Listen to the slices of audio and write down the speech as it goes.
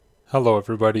Hello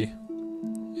everybody,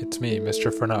 it's me,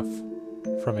 Mr.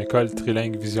 Ferneuf, from École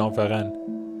Trilingue Vision Varennes.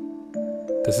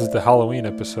 This is the Halloween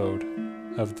episode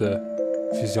of the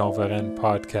Vision Varennes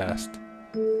podcast.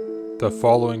 The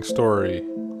following story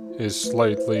is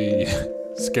slightly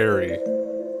scary.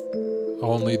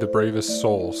 Only the bravest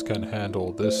souls can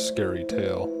handle this scary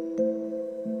tale.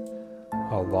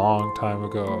 A long time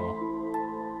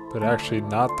ago, but actually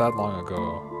not that long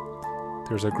ago,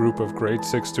 there's a group of grade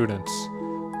 6 students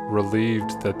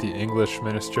relieved that the English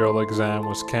ministerial exam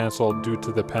was cancelled due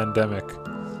to the pandemic.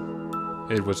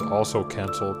 It was also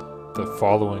cancelled the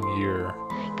following year.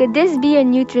 Could this be a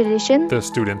new tradition? The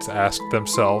students asked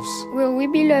themselves. Will we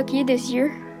be lucky this year?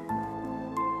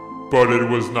 But it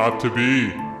was not to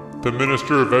be. The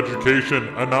Minister of Education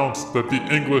announced that the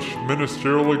English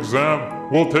ministerial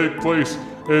exam will take place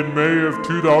in May of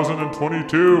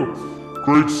 2022.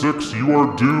 Grade 6, you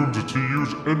are doomed to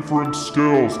use inference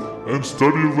skills and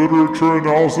study literature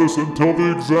analysis until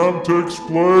the exam takes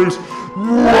place.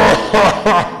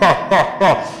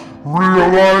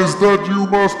 Realize that you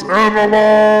must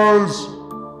analyze.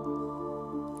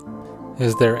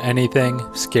 Is there anything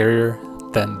scarier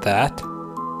than that?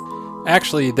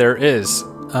 Actually, there is.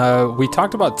 We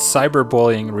talked about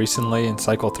cyberbullying recently in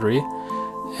Cycle 3,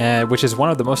 which is one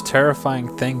of the most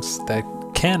terrifying things that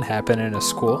can happen in a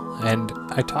school, and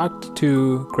I talked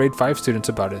to grade 5 students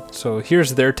about it. So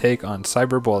here's their take on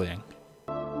cyberbullying.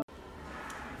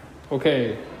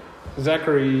 Okay,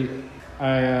 Zachary,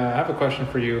 I have a question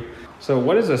for you. So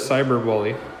what is a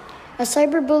cyberbully? A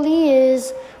cyberbully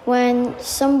is when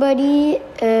somebody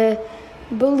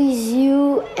bullies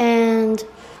you, and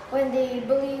when they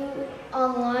bully you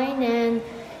online and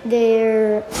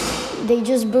they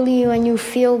just bully you and you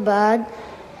feel bad,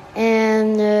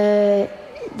 and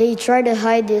they try to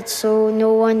hide it so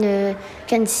no one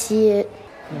can see it.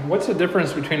 What's the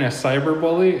difference between a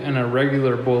cyberbully and a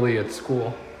regular bully at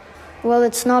school? Well,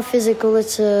 it's not physical,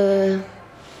 it's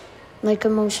like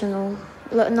emotional.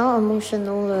 Not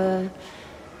emotional,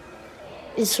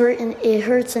 it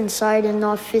hurts inside and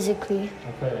not physically.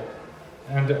 Okay.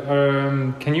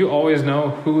 And can you always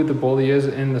know who the bully is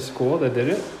in the school that did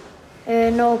it?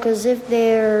 No, because if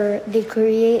they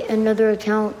create another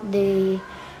account, they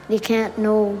can't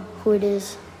know who it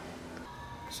is.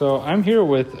 So I'm here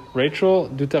with Rachel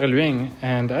Duterluing,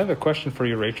 and I have a question for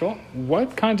you, Rachel.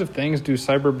 What kinds of things do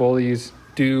cyberbullies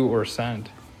do or send?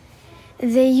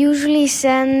 They usually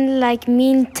send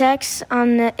mean texts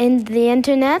in the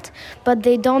internet, but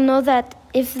they don't know that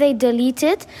if they delete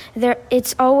it,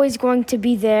 it's always going to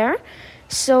be there.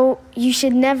 So you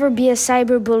should never be a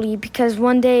cyberbully because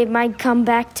one day it might come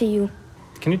back to you.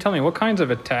 Can you tell me what kinds of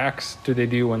attacks do they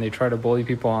do when they try to bully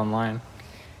people online?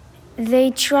 They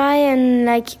try and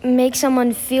make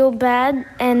someone feel bad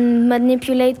and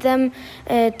manipulate them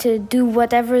to do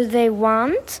whatever they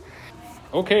want.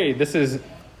 Okay, this is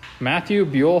Matthew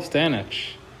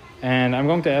Buell-Stanich. And I'm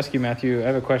going to ask you, Matthew, I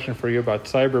have a question for you about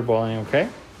cyberbullying, okay?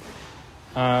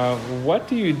 What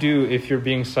do you do if you're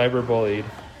being cyberbullied?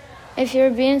 If you're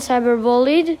being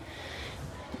cyberbullied,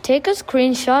 take a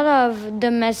screenshot of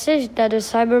the message that a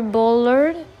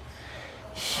cyberbuller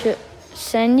should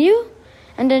send you,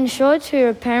 and then show it to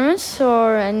your parents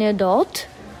or any adult.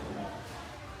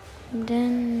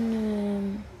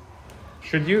 Then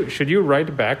should you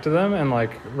write back to them and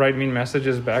write mean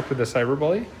messages back to the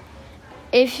cyberbully?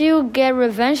 If you get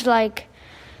revenge,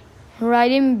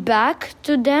 writing back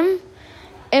to them,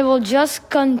 it will just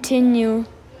continue.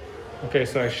 Okay,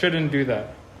 so I shouldn't do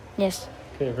that. Yes.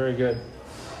 Okay, very good.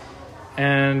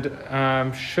 And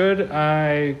can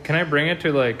I bring it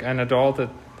to an adult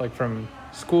from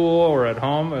school or at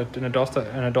home, an adult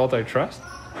I trust?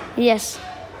 Yes.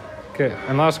 Okay,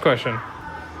 and last question.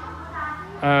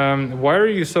 Why are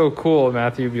you so cool,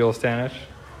 Matthew Buell-Stanich?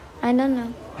 I don't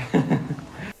know.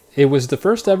 It was the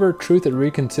first ever Truth and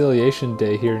Reconciliation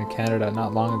Day here in Canada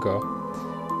not long ago.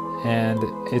 And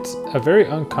it's a very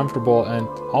uncomfortable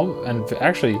and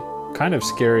actually kind of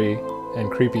scary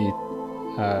and creepy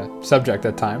subject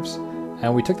at times.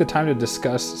 And we took the time to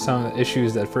discuss some of the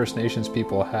issues that First Nations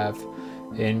people have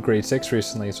in grade 6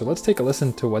 recently. So let's take a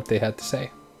listen to what they had to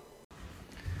say.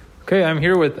 Okay, I'm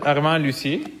here with Armand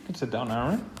Lucier. You can sit down,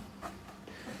 Armand.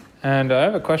 And I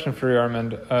have a question for you,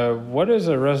 Armand. What is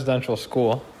a residential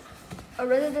school? A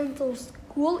residential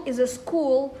school is a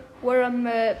school where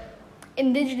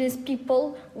Indigenous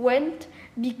people went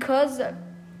because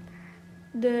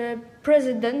the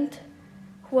president,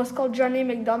 who was called John A.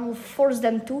 Macdonald, forced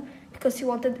them to, because he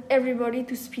wanted everybody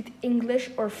to speak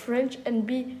English or French and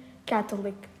be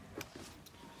Catholic.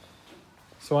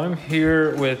 So I'm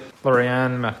here with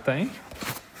Lauriane Martin,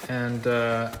 and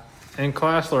In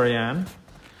class, Lorianne,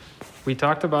 we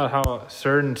talked about how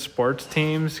certain sports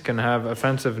teams can have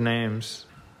offensive names.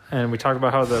 And we talked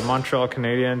about how the Montreal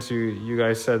Canadiens, you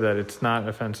guys said that it's not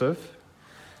offensive.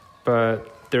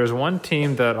 But there's one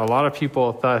team that a lot of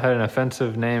people thought had an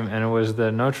offensive name, and it was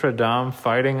the Notre Dame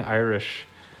Fighting Irish.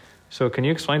 So can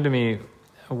you explain to me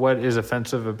what is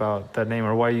offensive about that name,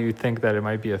 or why you think that it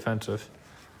might be offensive?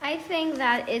 I think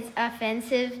that it's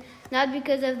offensive, not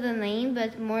because of the name,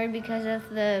 but more because of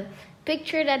the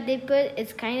picture that they put.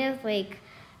 It's kind of like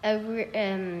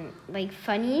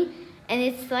funny, and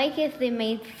it's like if they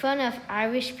made fun of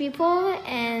Irish people,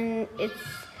 and it's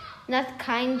not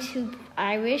kind to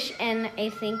Irish, and I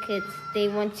think they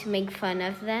want to make fun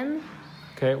of them.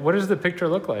 Okay, what does the picture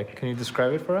look like? Can you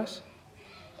describe it for us?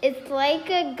 It's like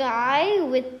a guy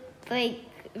with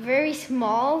very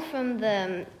small from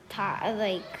the top,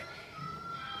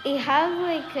 he has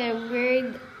a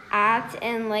weird hat,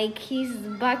 and he's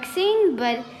boxing,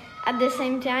 but at the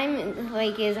same time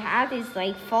his hat is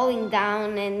falling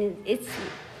down, and it's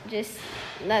just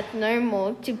not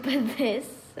normal to put this.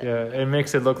 Yeah, it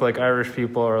makes it look like Irish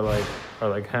people are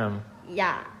like him.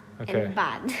 Yeah. Okay. And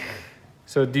bad.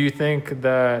 So what do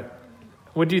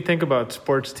you think about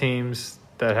sports teams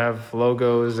that have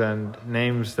logos and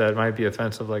names that might be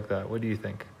offensive like that? What do you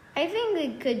think? I think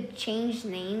they could change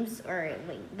names, or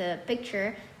the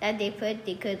picture that they put.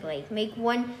 They could make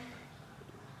one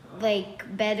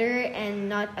better and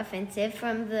not offensive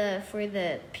for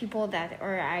the people that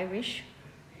are Irish.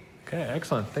 Okay,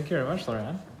 excellent. Thank you very much,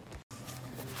 Lorianne.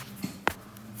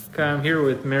 Okay, I'm here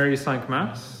with Mary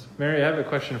Sankmas. Mary, I have a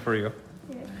question for you.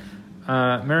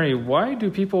 Mary, why do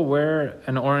people wear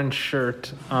an orange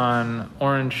shirt on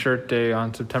Orange Shirt Day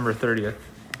on September 30th?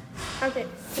 Okay,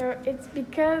 so it's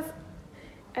because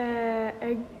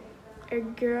a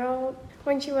girl,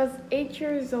 when she was 8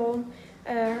 years old,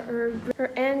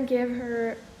 her aunt gave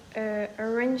her a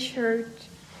orange shirt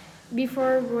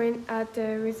before going at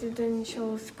the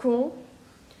residential school.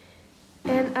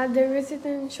 And at the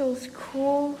residential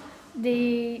school,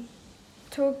 they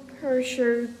took her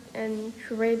shirt and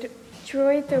threw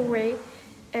it away,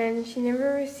 and she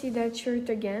never received that shirt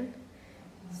again.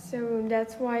 So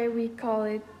that's why we call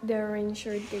it the Orange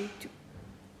Shirt Day too.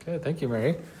 Okay, thank you,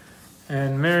 Mary.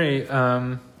 And Mary,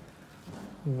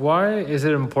 why is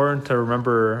it important to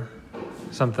remember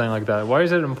something like that? Why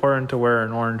is it important to wear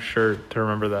an orange shirt to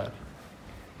remember that?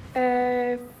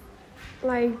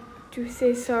 To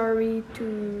say sorry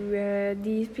to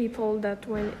these people that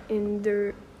went in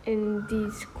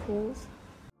these schools.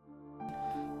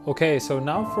 Okay, so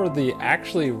now for the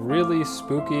actually really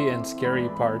spooky and scary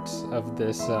parts of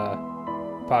this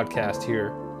podcast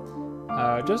here.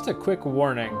 Just a quick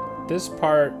warning. This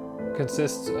part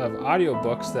consists of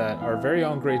audiobooks that our very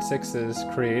own grade 6s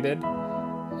created,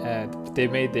 and they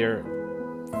made their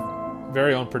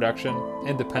very own production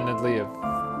independently of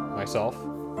myself.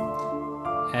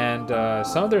 And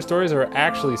some of their stories are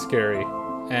actually scary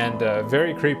and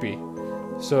very creepy.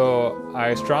 So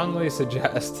I strongly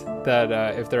suggest that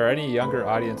if there are any younger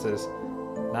audiences,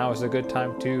 now is a good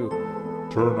time to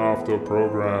turn off the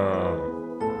program.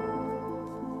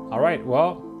 All right,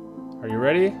 well, are you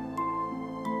ready?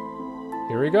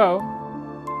 Here we go.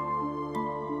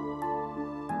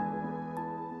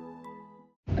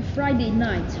 A Friday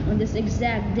night, on this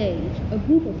exact day, a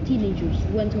group of teenagers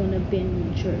went to an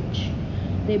abandoned church.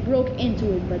 They broke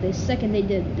into it, but the second they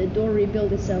did, the door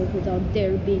rebuilt itself without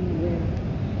their being aware.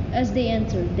 As they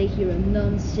entered, they hear a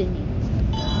nun singing.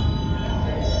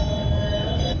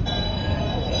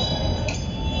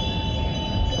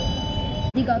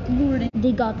 They got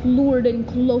lured in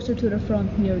closer to the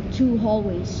front near 2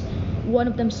 hallways. One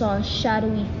of them saw a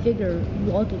shadowy figure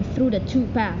walking through the 2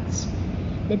 paths.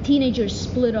 The teenagers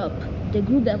split up. The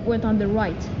group that went on the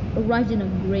right arrived in a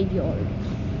graveyard.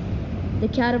 The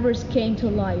cadavers came to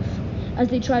life. As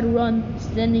they tried to run,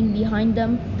 standing behind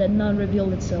them, the nun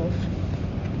revealed itself.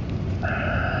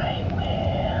 I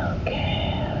will kill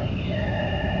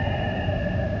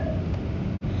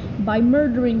you. By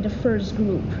murdering the first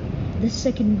group, the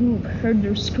second group heard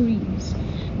their screams.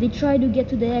 They tried to get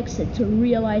to the exit to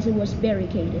realize it was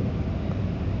barricaded.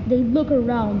 They look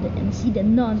around and see the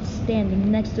nuns standing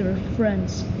next to their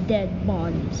friends' dead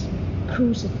bodies,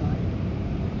 crucified.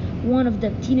 One of the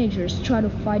teenagers tried to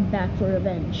fight back for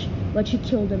revenge, but she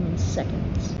killed them in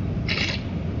seconds.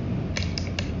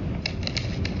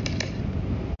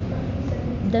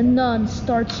 The nun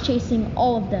starts chasing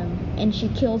all of them, and she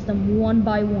kills them one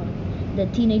by one. The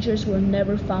teenagers were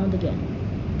never found again.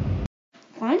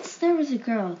 Once there was a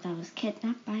girl that was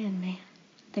kidnapped by a man.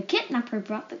 The kidnapper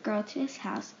brought the girl to his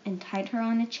house and tied her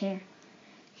on a chair.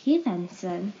 He then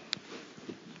said,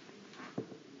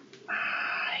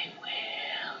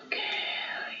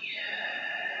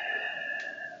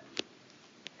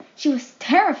 She was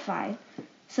terrified,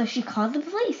 so she called the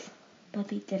police, but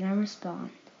they didn't respond.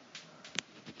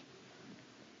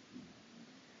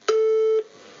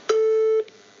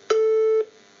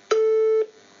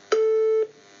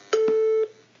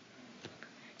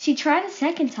 She tried a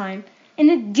second time, and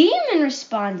a demon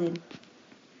responded.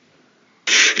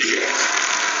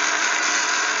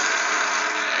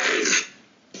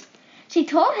 She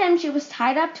told him she was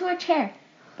tied up to a chair.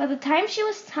 By the time she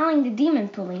was telling the demon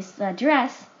police the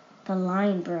address, the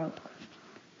line broke.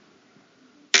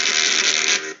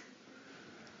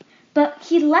 But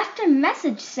he left a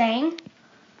message saying,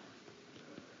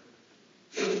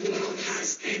 "The world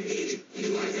has ended.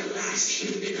 You are the last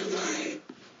human alive."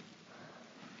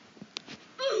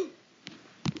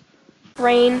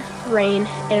 Rain, rain,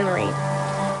 and rain.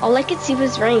 All I could see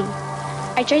was rain.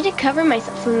 I tried to cover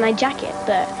myself with my jacket,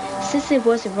 but since it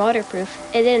wasn't waterproof,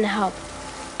 it didn't help.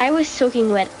 I was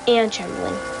soaking wet and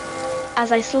trembling.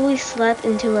 As I slowly slipped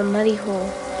into a muddy hole,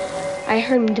 I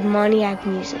heard demoniac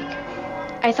music.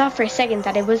 I thought for a second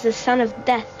that it was the sound of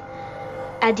death.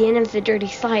 At the end of the dirty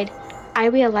slide, I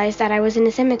realized that I was in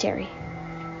a cemetery.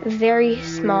 A very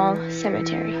small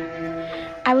cemetery.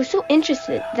 I was so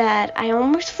interested that I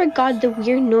almost forgot the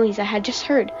weird noise I had just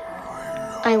heard.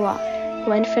 I walked,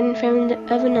 one foot in front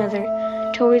of another,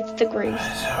 towards the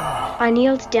graves. I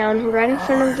kneeled down right in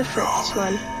front of the first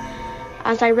one.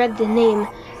 As I read the name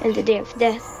and the day of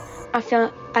death, I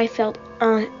felt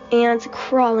ants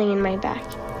crawling in my back.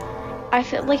 I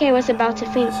felt like I was about to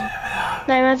faint.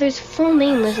 My mother's full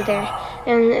name was there,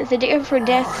 and the day of her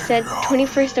death said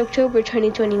 21st October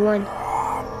 2021.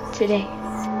 Today.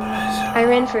 I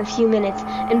ran for a few minutes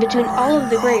in between all of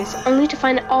the graves, only to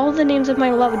find all the names of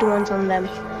my loved ones on them.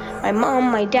 My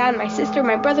mom, my dad, my sister,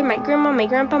 my brother, my grandma, my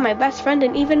grandpa, my best friend,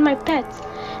 and even my pets.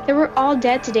 They were all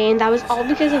dead today, and that was all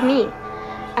because of me.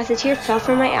 As a tear fell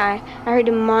from my eye, I heard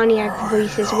demoniac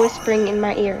voices whispering in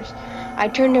my ears. I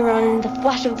turned around in the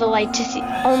flash of the light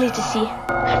only to see,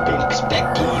 "I've been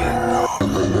expecting you."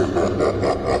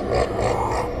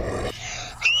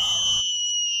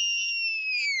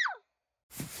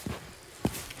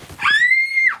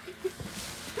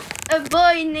 A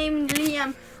boy named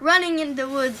Liam, running in the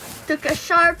woods, took a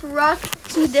sharp rock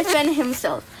to defend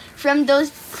himself from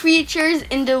those creatures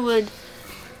in the wood.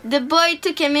 The boy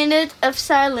took a minute of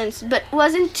silence, but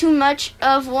wasn't too much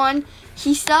of one.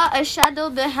 He saw a shadow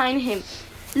behind him.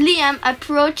 Liam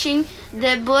approaching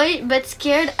the boy, but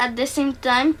scared at the same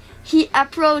time. He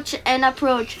approached and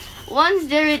approached. Once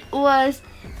there it was,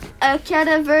 a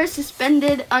cadaver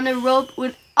suspended on a rope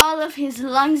with all of his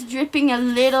lungs dripping a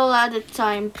little at a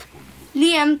time.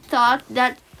 Liam thought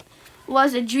that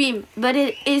was a dream, but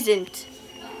it isn't.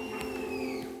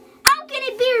 "How can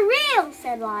it be real?"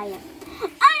 said Liam.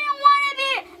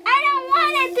 I don't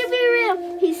want it to be real,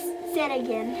 he said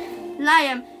again.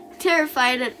 Liam,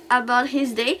 terrified about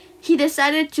his day, he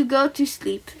decided to go to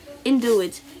sleep in the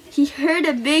woods. He heard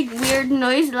a big weird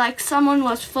noise like someone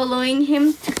was following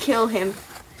him to kill him.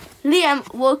 Liam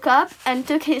woke up and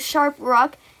took his sharp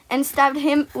rock and stabbed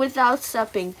him without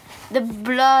stopping. The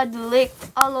blood licked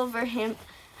all over him.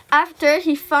 After,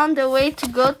 he found a way to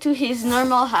go to his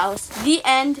normal house. The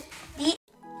end.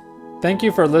 Thank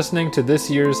you for listening to this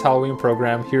year's Halloween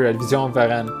program here at Vision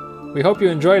Varennes. We hope you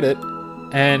enjoyed it,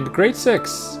 and grade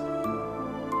 6.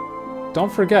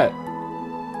 Don't forget,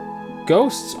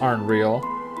 ghosts aren't real,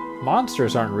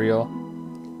 monsters aren't real.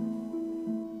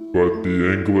 But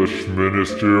the English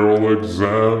ministerial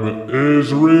exam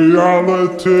is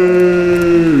reality!